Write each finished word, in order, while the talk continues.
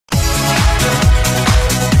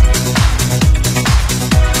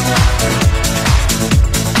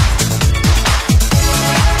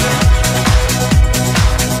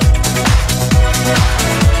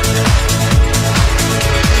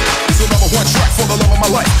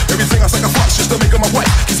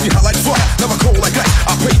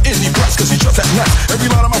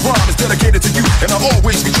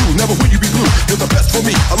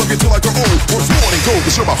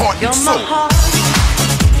You're my heart,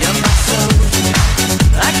 you're my soul.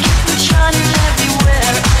 I keep on shining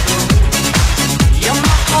everywhere I go. You're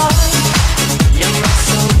my heart, you're my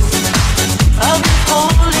soul. I'll be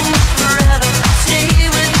holding you forever. Stay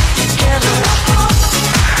with you together.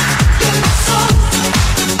 You're my soul.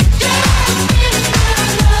 Yeah, I'm feeling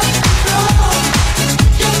that love control.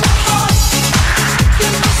 You're my heart,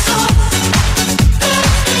 you're my soul.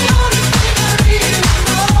 That's the only thing I really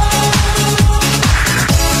know.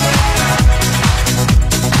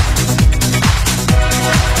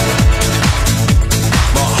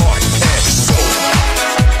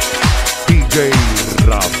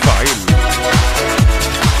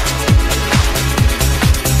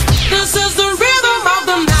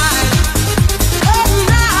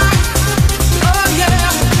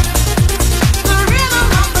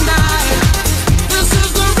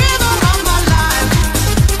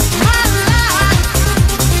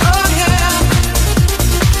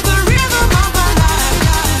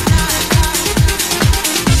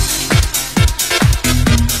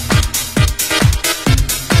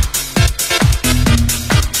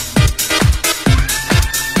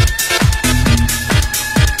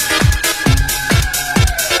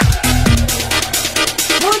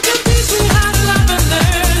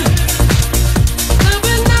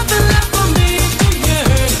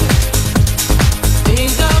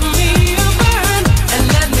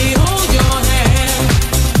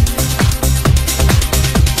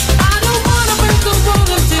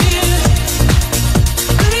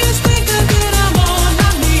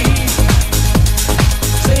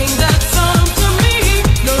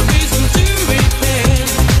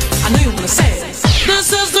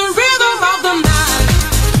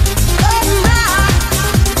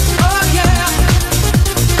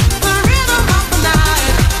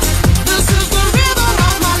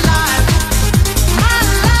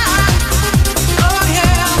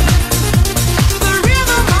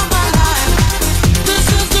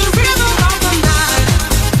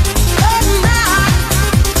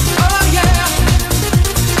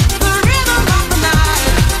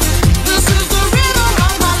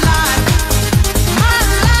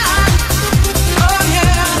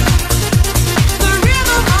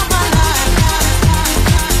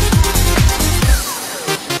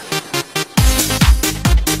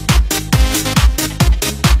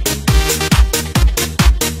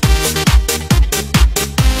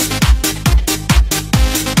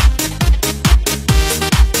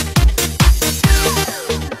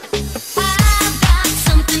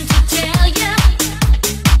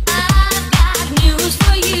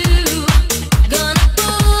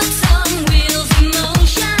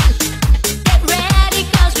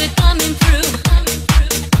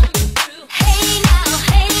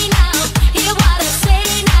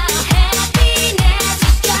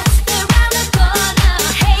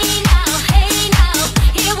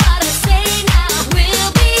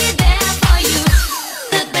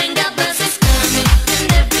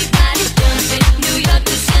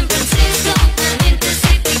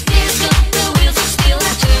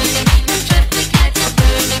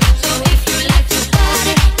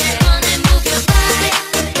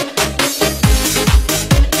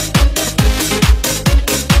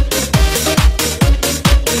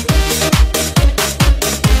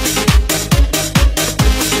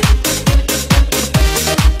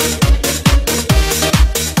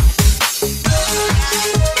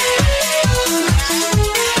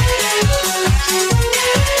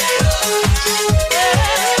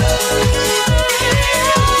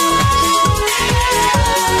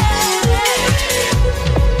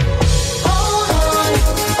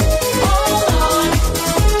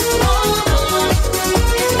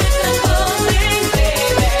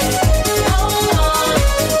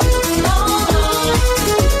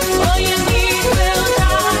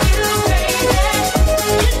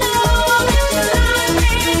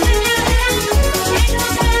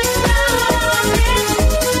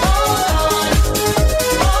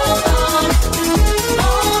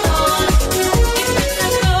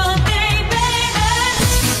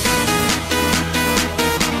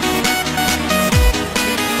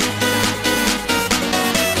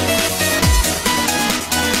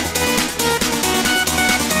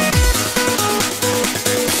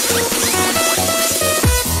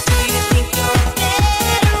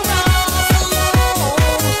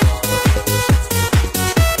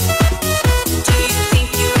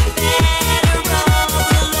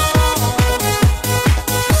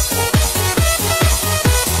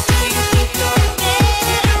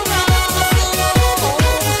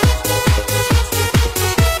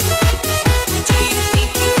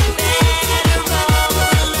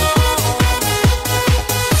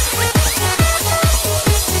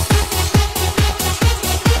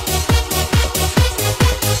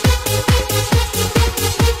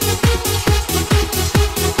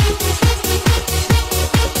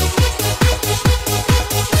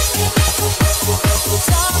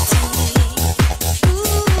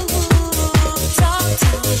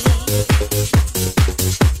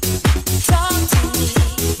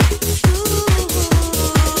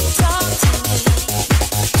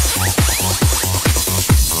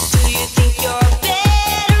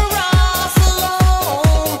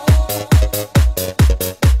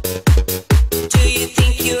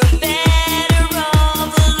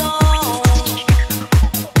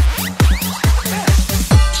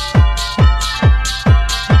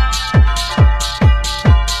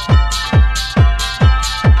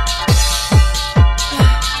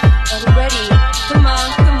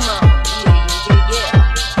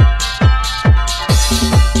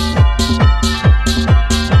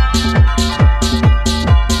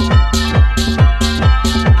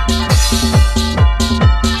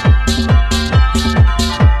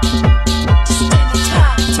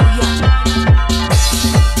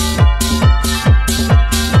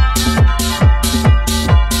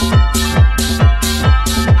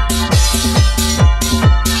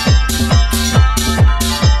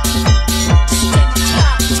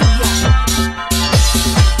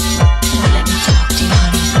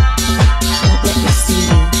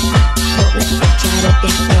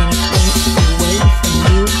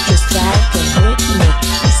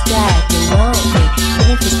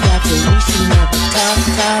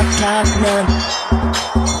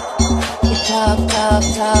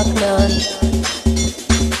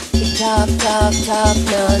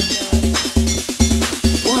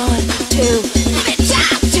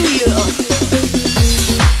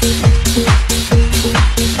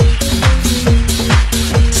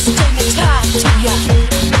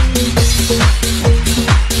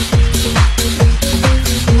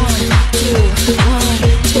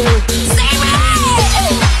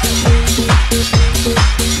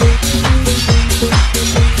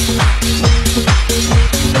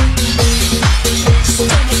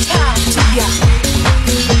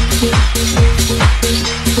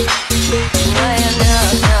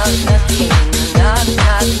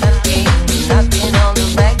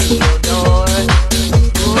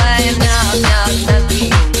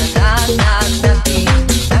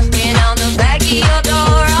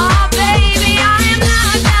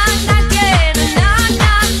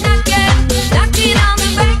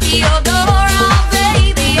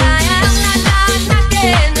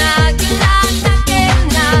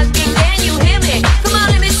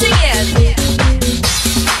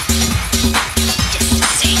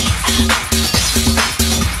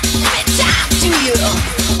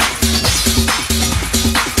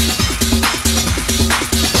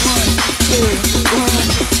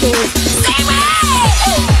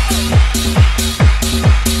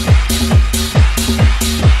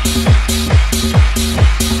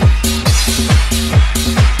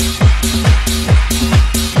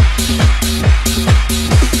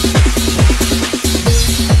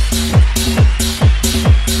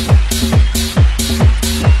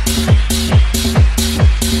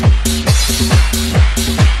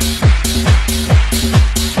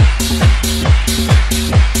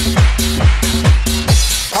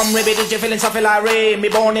 feelings I feel like rain. Me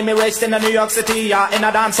born and me raised in New York City, yeah. In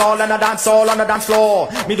a dance hall and a dance hall on the dance floor.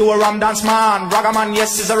 Me do a rum dance man, ragaman,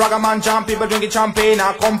 yes, it's a ragaman jump. People drinking champagne,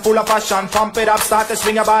 I come full of passion. Pump it up, start to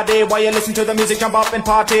swing your body while you listen to the music, jump up and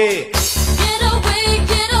party. Get away,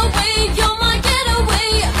 you're my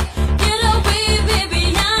getaway. Get away,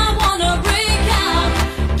 baby, I wanna break out.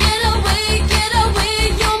 Get away,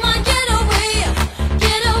 you're my getaway.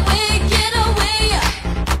 Get away,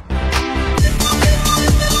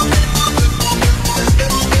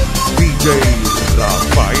 DJ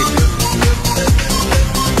Rafa.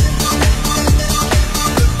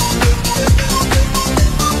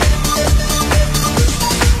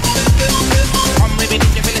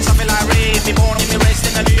 Me born and me raised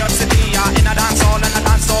in New York City, yeah. In a dance hall and a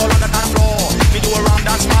dance hall on the dance floor. Me do a rum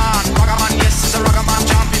dance man, ragaman, yes, it's a ragaman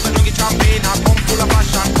jump. People drinking champagne, I come full of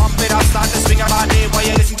passion. Pump it up, start to swing your body while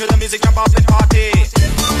you listen to the music, jump up and party.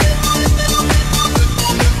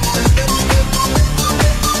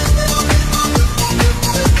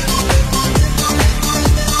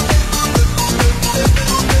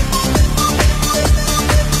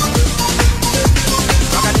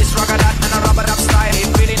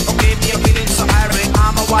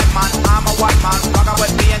 White man, rock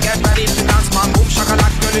with me and get ready to dance, man. Boom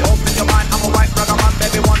shakalak, really open your mind. I'm a white ragaman,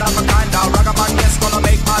 baby, one of a kind. Now ragaman, yes, gonna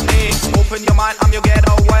make my day. Open your mind, I'm your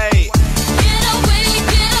getaway. Get away,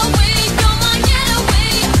 you're my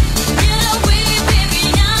getaway. Get away, baby,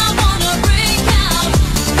 I wanna break out.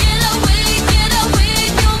 Get away,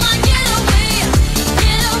 you're my getaway.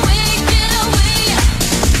 Get away.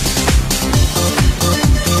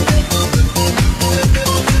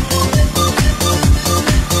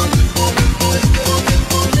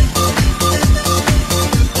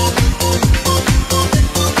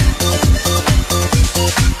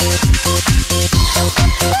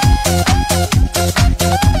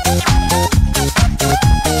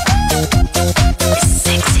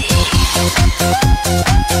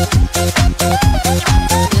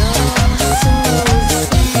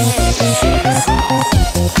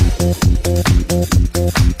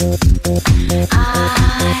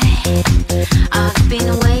 I've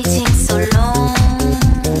been waiting so long,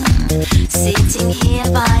 sitting here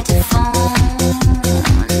by the phone,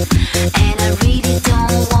 and I really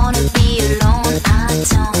don't wanna be alone. I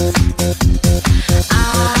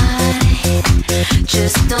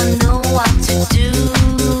just don't know what to do.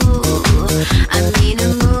 I'm in a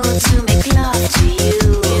mood to make love to you,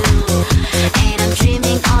 and I'm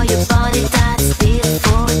dreaming all your body that's built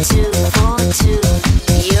for two.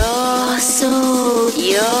 You're so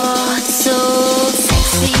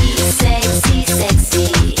sexy.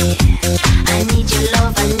 I need your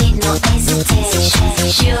love, I need no hesitation.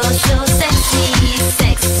 You're so sexy.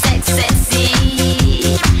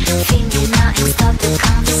 Feel me now and stop the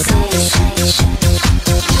conversation.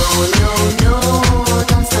 No,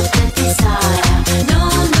 don't stop the desire. No,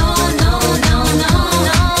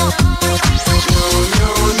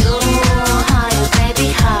 higher, baby,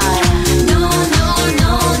 higher. No.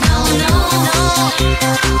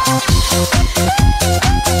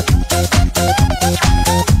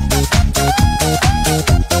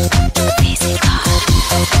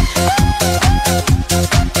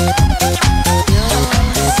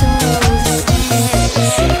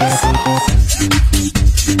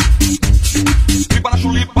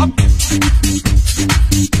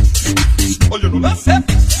 Olho no lance.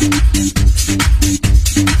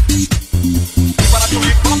 Para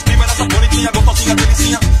chulipa, prima nessa bonitinha, gostosinha,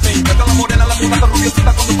 delicinha. Vem, aquela morena, ela mulata,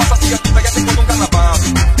 rubiecita, quando passa assim, aqui pega assim como um carnaval.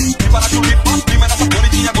 Para chulipa, prima nessa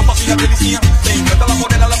bonitinha, gostosinha, delicinha. Vem, aquela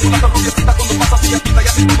morena, ela mulata, rubiecita, quando passa assim, aqui pega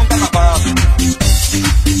assim como um carnaval.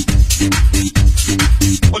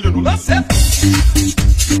 Olho no lance.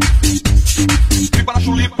 Para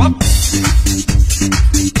chulipa.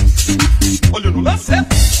 Olho no lance.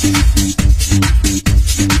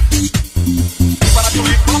 Para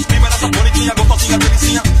chulipa, prima nessa bonitinha, gostosinha,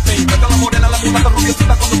 delicinha. Vem, aquela morena, ela mulata,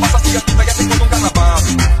 rubiecita, quando passa assim, aqui pega assim como um carnaval.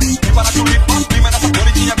 Para chulipa, prima nessa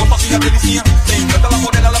bonitinha, gostosinha, delicinha. Vem, aquela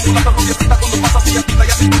morena, ela mulata, rubiecita, quando passa assim, aqui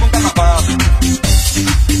pega assim como um carnaval.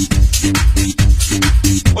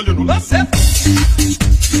 Olho no lance.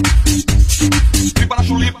 Para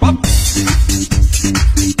chulipa.